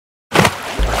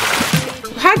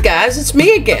Hi guys, it's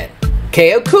me again.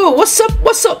 KO Cool, what's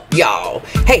up, y'all?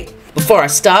 Hey, before I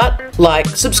start, like,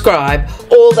 subscribe,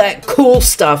 all that cool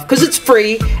stuff, because it's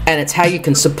free, and it's how you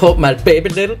can support my baby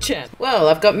little channel. Well,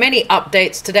 I've got many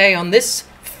updates today on this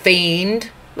fiend.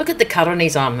 Look at the cut on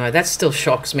his arm though, that still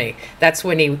shocks me. That's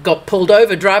when he got pulled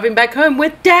over driving back home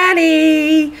with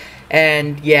Daddy.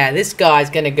 And yeah, this guy's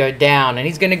gonna go down, and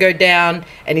he's gonna go down,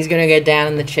 and he's gonna go down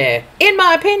in the chair, in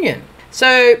my opinion.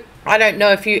 So, I don't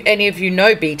know if any of you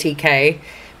know BTK,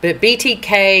 but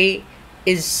BTK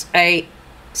is a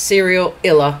serial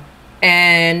killer,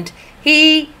 and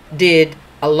he did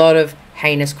a lot of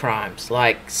heinous crimes,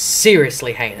 like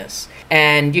seriously heinous.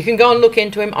 And you can go and look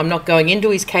into him. I'm not going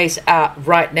into his case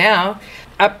right now.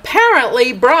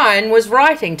 Apparently, Bryan was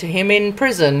writing to him in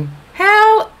prison.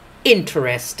 How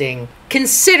interesting,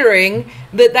 considering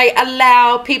that they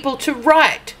allow people to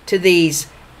write to these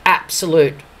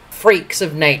absolute freaks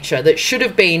of nature that should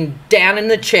have been down in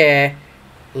the chair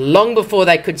long before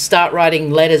they could start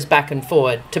writing letters back and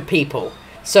forward to people.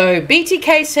 So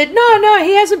BTK said, no,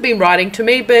 he hasn't been writing to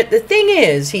me, but the thing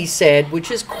is, he said, which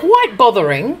is quite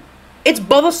bothering, it's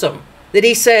bothersome, that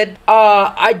he said,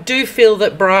 I do feel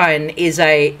that Bryan is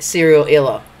a serial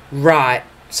killer. Right.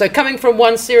 So coming from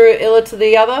one serial killer to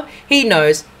the other, he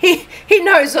knows. He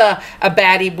knows a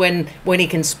baddie when he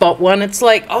can spot one. It's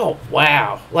like, oh,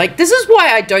 wow. Like, this is why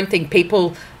I don't think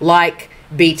people like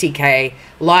BTK,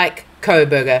 like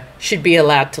Kohberger, should be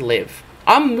allowed to live.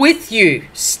 I'm with you,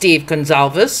 Steve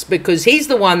Gonsalves, because he's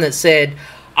the one that said,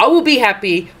 I will be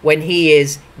happy when he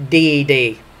is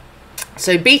DED.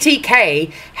 So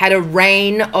BTK had a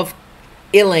reign of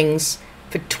killings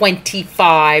for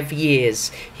 25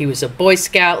 years. He was a Boy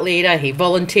Scout leader. He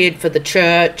volunteered for the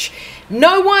church.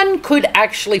 No one could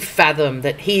actually fathom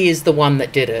that he is the one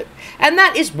that did it. And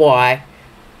that is why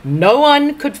no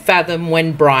one could fathom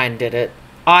when Bryan did it,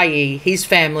 i.e. his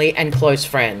family and close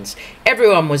friends.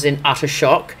 Everyone was in utter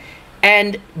shock.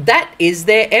 And that is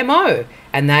their MO.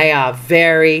 And they are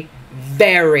very,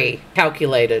 very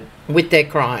calculated with their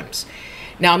crimes.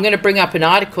 Now, I'm going to bring up an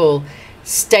article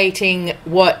stating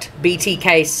what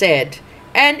BTK said.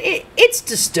 And it's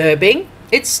disturbing.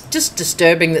 It's just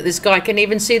disturbing that this guy can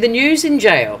even see the news in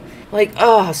jail. Like,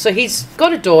 so he's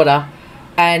got a daughter,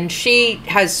 and she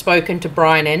has spoken to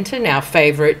Bryan Enton, our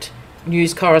favourite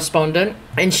news correspondent,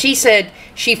 and she said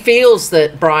she feels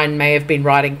that Bryan may have been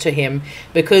writing to him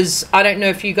because, I don't know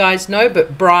if you guys know,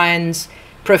 but Bryan's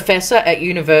professor at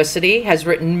university has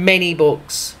written many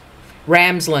books.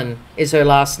 Ramsland is her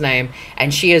last name,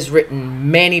 and she has written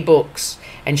many books,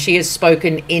 and she has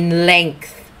spoken in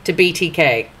length to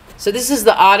BTK. So this is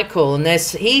the article, and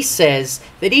he says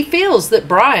that he feels that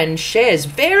Bryan shares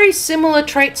very similar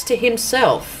traits to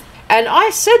himself. And I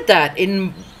said that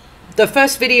in the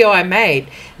first video I made,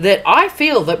 that I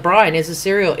feel that Bryan is a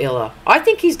serial killer. I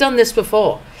think he's done this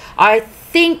before. I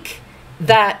think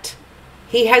that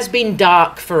he has been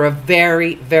dark for a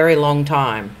very, very long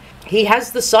time. He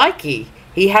has the psyche,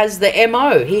 he has the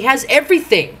MO, he has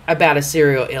everything about a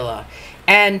serial killer.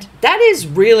 And that is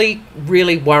really,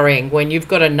 really worrying when you've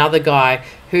got another guy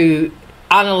who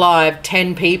unalived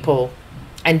 10 people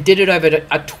and did it over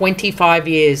a 25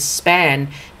 years span.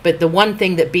 But the one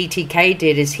thing that BTK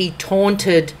did is he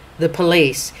taunted the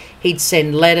police. He'd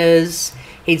send letters.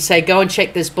 He'd say, go and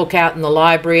check this book out in the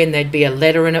library, and there'd be a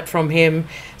letter in it from him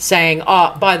saying,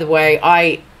 oh, by the way,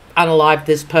 I unalived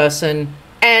this person.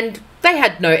 And they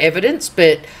had no evidence,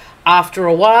 but after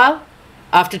a while,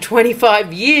 after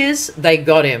 25 years, they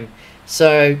got him.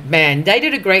 So, man, they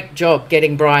did a great job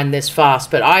getting Bryan this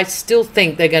fast, but I still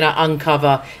think they're going to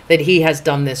uncover that he has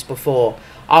done this before.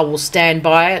 I will stand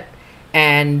by it,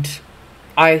 and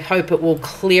I hope it will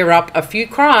clear up a few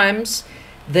crimes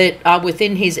that are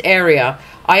within his area.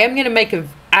 I am going to make an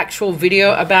actual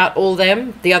video about all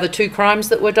them, the other 2 crimes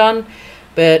that were done,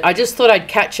 but I just thought I'd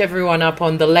catch everyone up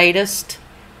on the latest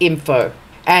info.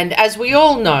 And as we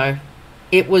all know,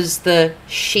 it was the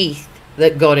sheath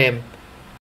that got him.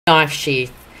 Knife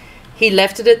sheath. He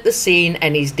left it at the scene,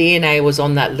 and his DNA was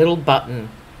on that little button.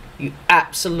 You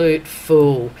absolute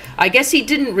fool. I guess he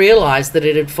didn't realize that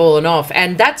it had fallen off,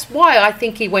 and that's why I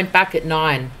think he went back at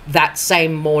 9 that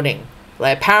same morning.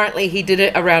 Like, apparently he did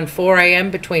it around 4 a.m.,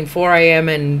 between 4 a.m.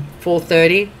 and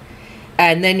 4:30,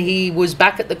 and then he was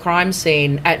back at the crime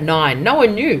scene at 9. No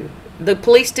one knew. The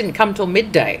police didn't come till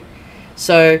midday.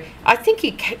 So I think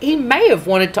he may have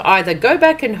wanted to either go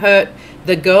back and hurt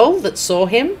the girl that saw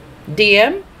him,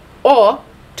 DM, or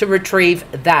to retrieve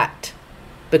that,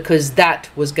 because that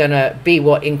was going to be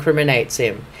what incriminates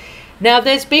him. Now,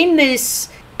 there's been this,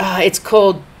 it's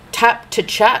called tap to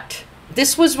chat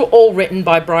This was all written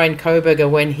by Bryan Kohberger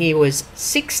when he was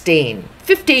 15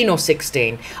 or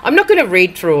 16. I'm not going to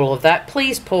read through all of that.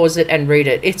 Please pause it and read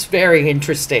it. It's very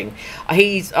interesting.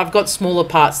 I've got smaller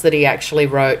parts that he actually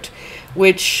wrote,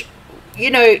 which,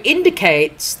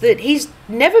 indicates that he's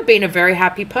never been a very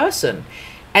happy person.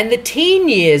 And the teen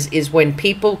years is when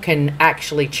people can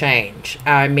actually change.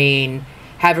 I mean,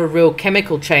 have a real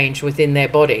chemical change within their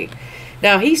body.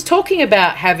 Now, he's talking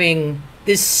about having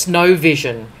this snow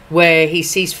vision where he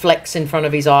sees flecks in front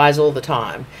of his eyes all the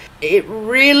time. It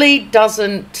really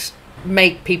doesn't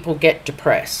make people get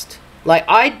depressed. Like,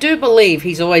 I do believe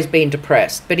he's always been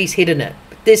depressed, but he's hidden it.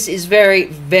 This is very,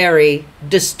 very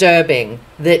disturbing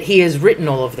that he has written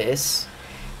all of this,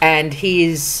 and he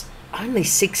is only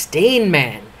 16,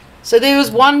 man. So there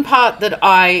was one part that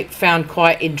I found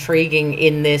quite intriguing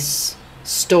in this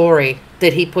story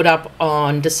that he put up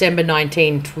on December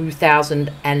 19,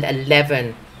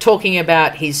 2011, talking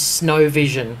about his snow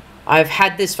vision. I've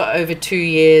had this for over 2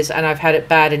 years, and I've had it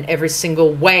bad in every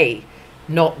single way.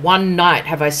 Not one night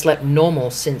have I slept normal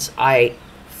since I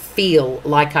feel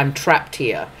like I'm trapped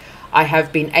here. I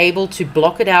have been able to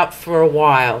block it out for a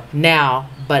while now,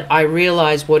 but I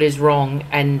realize what is wrong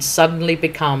and suddenly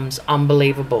becomes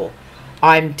unbelievable.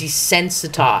 I'm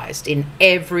desensitized in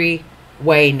every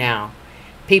way now.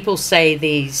 People say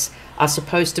these are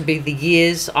supposed to be the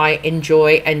years I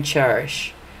enjoy and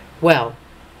cherish. Well,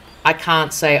 I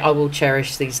can't say I will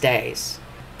cherish these days.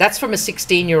 That's from a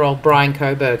 16-year-old Bryan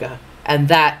Kohberger, and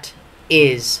that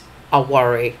is a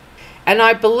worry. And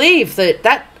I believe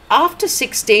that after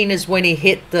 16 is when he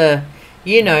hit the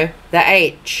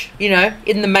H, in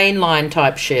the mainline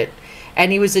type shit.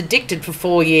 And he was addicted for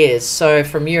 4 years. So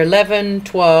from year 11,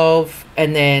 12,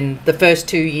 and then the first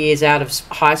 2 years out of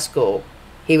high school,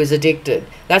 he was addicted.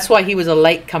 That's why he was a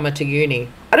latecomer to uni.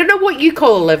 I don't know what you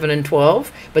call 11 and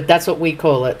 12, but that's what we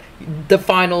call it. The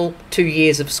final 2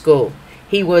 years of school.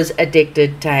 He was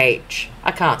addicted to H.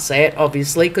 I can't say it,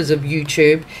 obviously, because of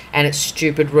YouTube and its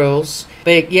stupid rules.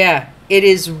 But yeah, it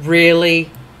is really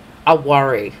a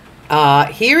worry.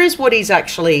 Here is what he's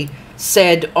actually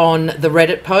said on the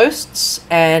Reddit posts,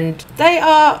 and they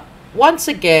are, once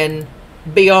again,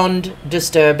 beyond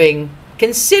disturbing,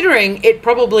 considering it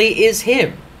probably is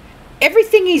him.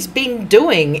 Everything he's been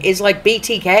doing is like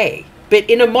BTK, but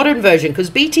in a modern version, because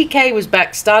BTK was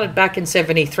started back in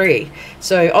 73,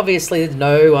 so obviously there's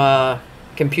no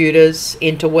computers,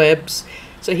 interwebs.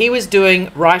 So he was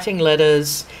writing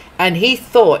letters, and he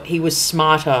thought he was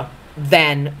smarter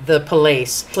than the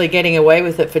police. Actually getting away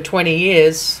with it for 20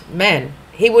 years, man,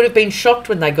 he would have been shocked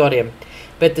when they got him.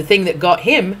 But the thing that got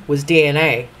him was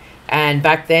DNA. And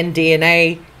back then,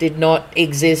 DNA did not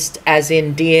exist as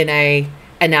in DNA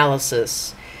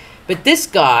analysis. But this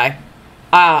guy,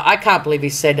 I can't believe he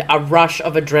said a rush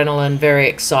of adrenaline, very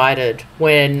excited,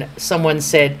 when someone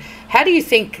said, how do you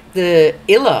think the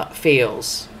Illa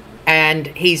feels? And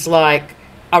he's like,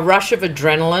 a rush of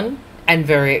adrenaline and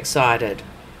very excited.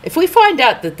 If we find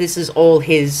out that this is all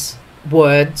his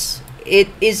words, it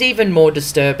is even more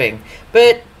disturbing.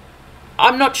 But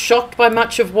I'm not shocked by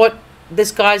much of what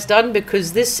this guy's done,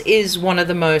 because this is one of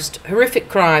the most horrific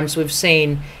crimes we've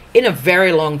seen in a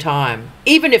very long time.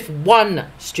 Even if one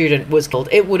student was killed,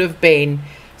 it would have been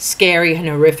scary and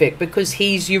horrific, because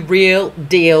he's your real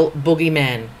deal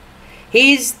boogeyman.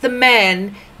 He's the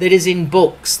man that is in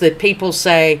books that people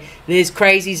say there's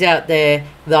crazies out there,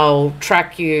 they'll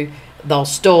track you, they'll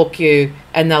stalk you,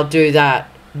 and they'll do that.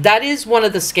 That is one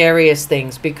of the scariest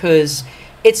things, because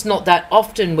it's not that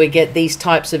often we get these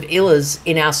types of illas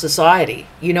in our society.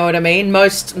 You know what I mean?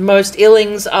 Most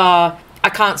illings are, I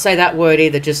can't say that word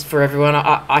either, just for everyone.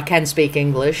 I can speak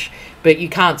English, but you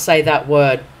can't say that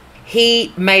word.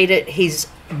 He made it his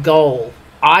goal,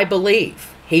 I believe.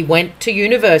 He went to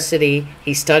university,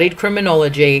 he studied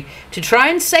criminology to try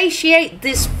and satiate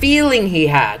this feeling he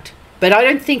had. But I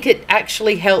don't think it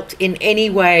actually helped in any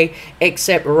way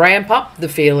except ramp up the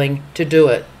feeling to do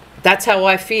it. That's how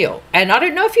I feel. And I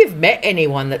don't know if you've met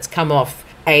anyone that's come off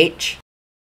H,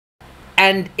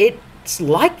 and it's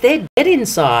like they're dead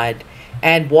inside.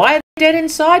 And why are they dead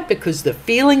inside? Because the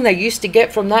feeling they used to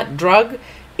get from that drug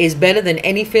is better than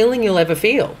any feeling you'll ever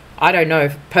feel. I don't know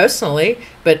personally,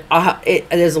 but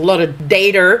there's a lot of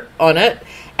data on it.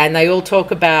 And they all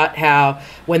talk about how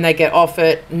when they get off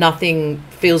it, nothing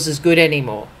feels as good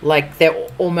anymore. Like they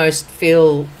almost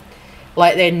feel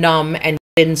like they're numb and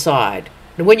inside.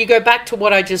 And when you go back to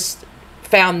what I just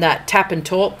found, that tap and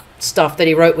talk stuff that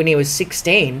he wrote when he was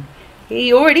 16,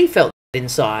 he already felt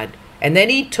inside. And then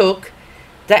he took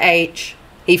the H.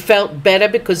 He felt better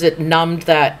because it numbed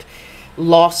that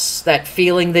loss, that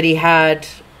feeling that he had,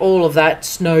 all of that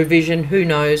snow vision, who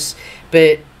knows.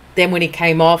 But then when he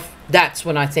came off, that's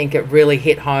when I think it really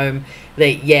hit home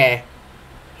that, yeah,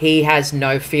 he has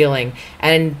no feeling.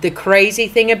 And the crazy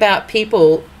thing about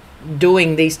people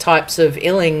doing these types of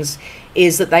illings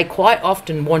is that they quite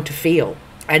often want to feel.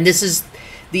 And this is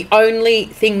the only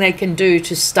thing they can do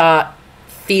to start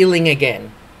feeling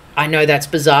again. I know that's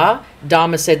bizarre.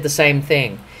 Dharma said the same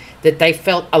thing, that they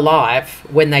felt alive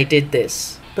when they did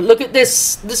this. But look at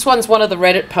this. This one's one of the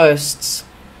Reddit posts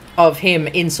of him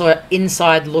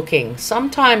inside looking.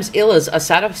 Sometimes illas are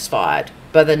satisfied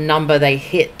by the number they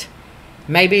hit.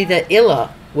 Maybe the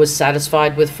illa was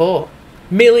satisfied with 4.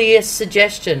 Merely a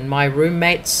suggestion. My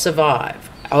roommates survive.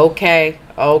 Okay.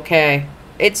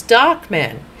 It's dark,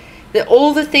 man.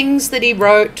 All the things that he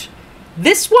wrote.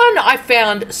 This one I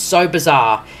found so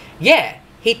bizarre. Yeah,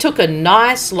 he took a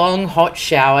nice long hot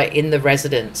shower in the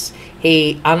residence.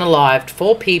 He unalived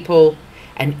 4 people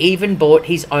and even bought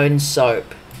his own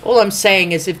soap. All I'm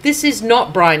saying is, if this is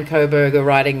not Bryan Kohberger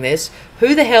writing this,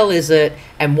 who the hell is it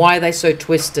and why are they so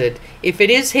twisted? If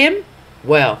it is him,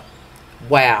 well,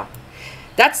 wow.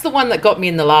 That's the one that got me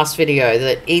in the last video,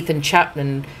 that Ethan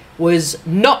Chapman was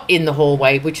not in the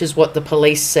hallway, which is what the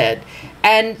police said.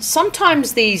 And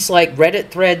sometimes these like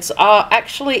Reddit threads are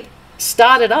actually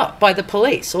started up by the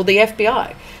police or the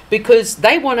FBI because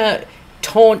they want to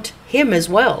taunt him as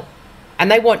well.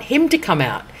 And they want him to come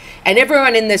out. And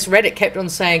everyone in this Reddit kept on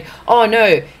saying, oh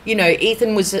no, you know,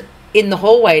 Ethan was in the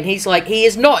hallway. And he's like, he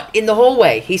is not in the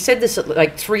hallway. He said this at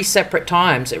like 3 separate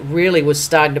times. It really was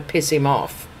starting to piss him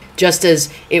off. Just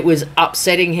as it was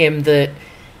upsetting him that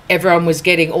everyone was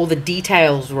getting all the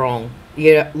details wrong.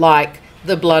 You know, like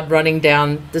the blood running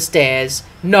down the stairs.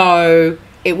 No,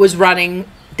 it was running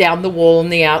down the wall on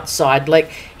the outside. Like,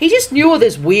 he just knew all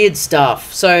this weird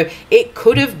stuff. So it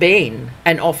could have been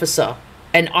an officer,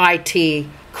 an IT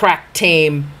crack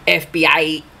team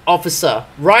FBI officer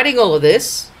writing all of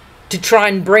this to try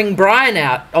and bring Bryan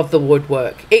out of the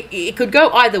woodwork. It could go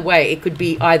either way. It could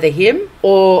be either him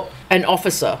or an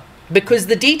officer, because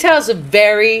the details are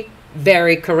very,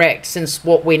 very correct, since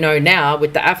what we know now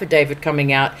with the affidavit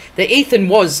coming out that Ethan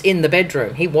was in the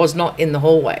bedroom. He was not in the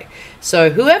hallway. So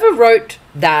whoever wrote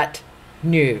that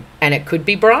knew, and it could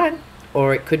be Bryan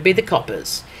or it could be the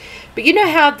coppers. But you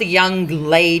know how this young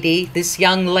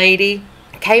lady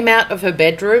came out of her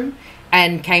bedroom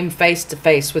and came face to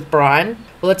face with Bryan?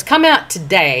 Well, it's come out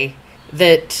today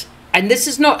that, and this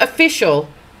is not official,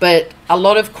 but a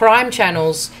lot of crime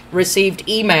channels received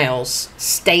emails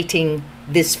stating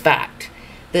this fact,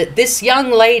 that this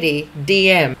young lady,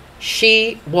 DM,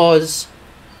 she was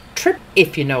tripped,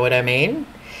 if you know what I mean,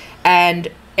 and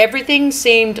everything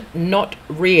seemed not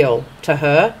real to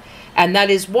her, and that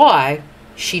is why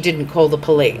she didn't call the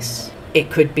police.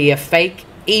 It could be a fake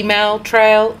email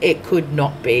trail, it could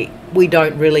not be. We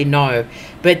don't really know,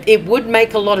 but it would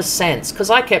make a lot of sense,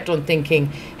 because I kept on thinking,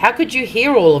 how could you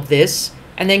hear all of this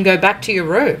and then go back to your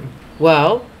room?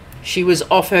 Well, she was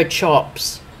off her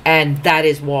chops, and that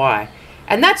is why.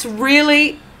 And that's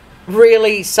really,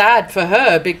 really sad for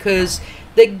her, because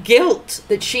the guilt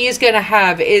that she is going to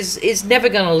have is never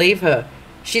going to leave her.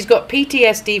 She's got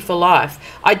PTSD for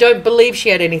life. I don't believe she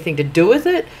had anything to do with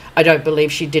it. I don't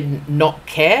believe she didn't not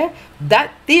care.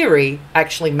 That theory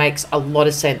actually makes a lot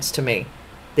of sense to me,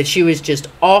 that she was just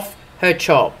off her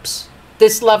chops.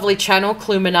 This lovely channel,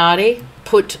 Cluminati,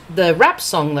 put the rap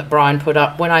song that Bryan put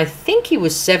up when I think he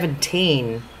was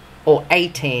 17 or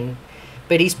 18.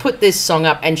 But he's put this song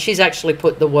up, and she's actually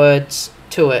put the words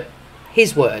to it.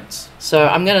 His words. So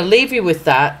I'm going to leave you with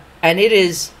that. And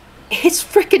it's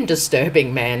freaking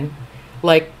disturbing, man.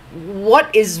 Like,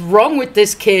 what is wrong with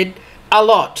this kid? A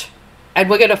lot. And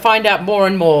we're going to find out more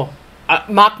and more.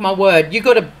 Mark my word. You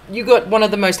got one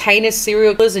of the most heinous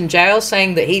serial killers in jail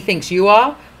saying that he thinks you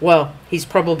are? Well, he's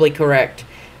probably correct.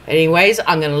 Anyways,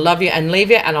 I'm going to love you and leave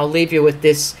you, and I'll leave you with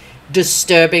this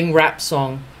disturbing rap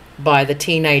song by the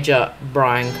teenager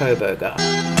Bryan Kohberger.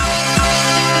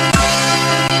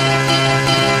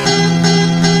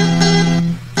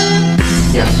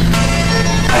 Yes,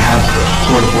 I have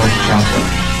sort of voice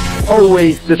counseling.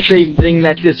 Always the same thing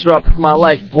that disrupts my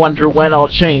life. Wonder when I'll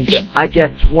change. I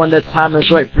guess when the time is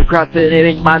right.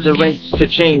 Procrastinating my arranged to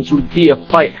change would be a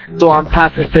fight. So I'm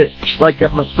pacifist, like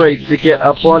I'm afraid to get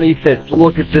a bloody fist.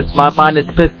 Look at this, my mind is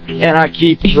pissed, and I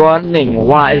keep running.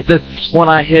 Why is this? When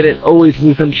I hit it, always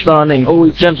losing stunning.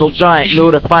 Always gentle giant, no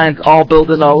defiance, all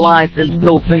building alliance, and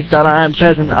still think that I am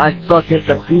peasant. I suck at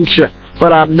the future,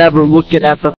 but I'm never looking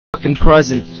at the fucking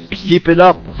present. Keep it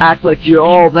up, act like you're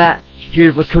all that.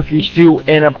 Here's a cookie stew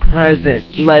and a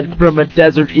present. Led from a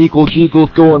desert, eagles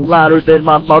going louder than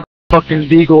my mother. fucking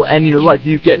beagle, and your life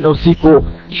you get no sequel.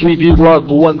 Leave your loved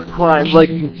ones crying like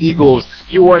seagulls.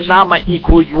 You are not my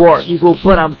equal, you are evil,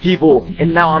 but I'm feeble,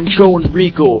 and now I'm going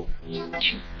regal.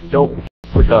 Don't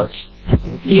with us.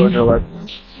 You know what?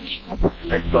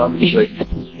 Next time, He's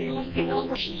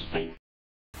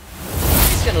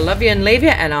gonna love you and leave you,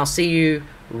 and I'll see you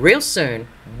real soon.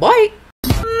 Bye.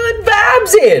 Good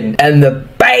vibes in and the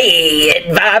bad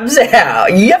vibes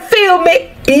out. You feel me?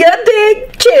 You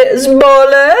dig? Cheers,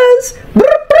 ballers.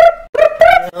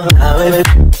 How it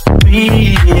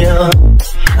feel?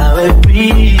 How it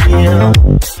feel?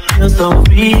 Feel so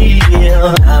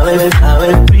real. How it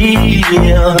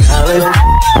feel? How it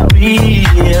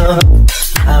feel?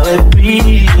 How it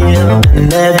feel? And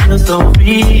that feels so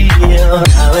real.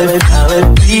 How it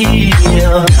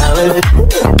feel? How it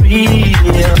feel?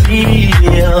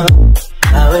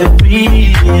 How it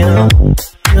feel?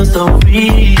 Feel so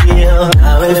real.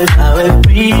 How it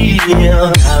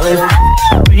feel? How it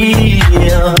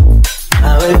feel?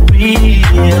 How it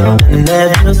feel? And that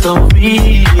feels so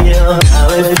real. How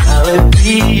it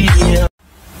feel?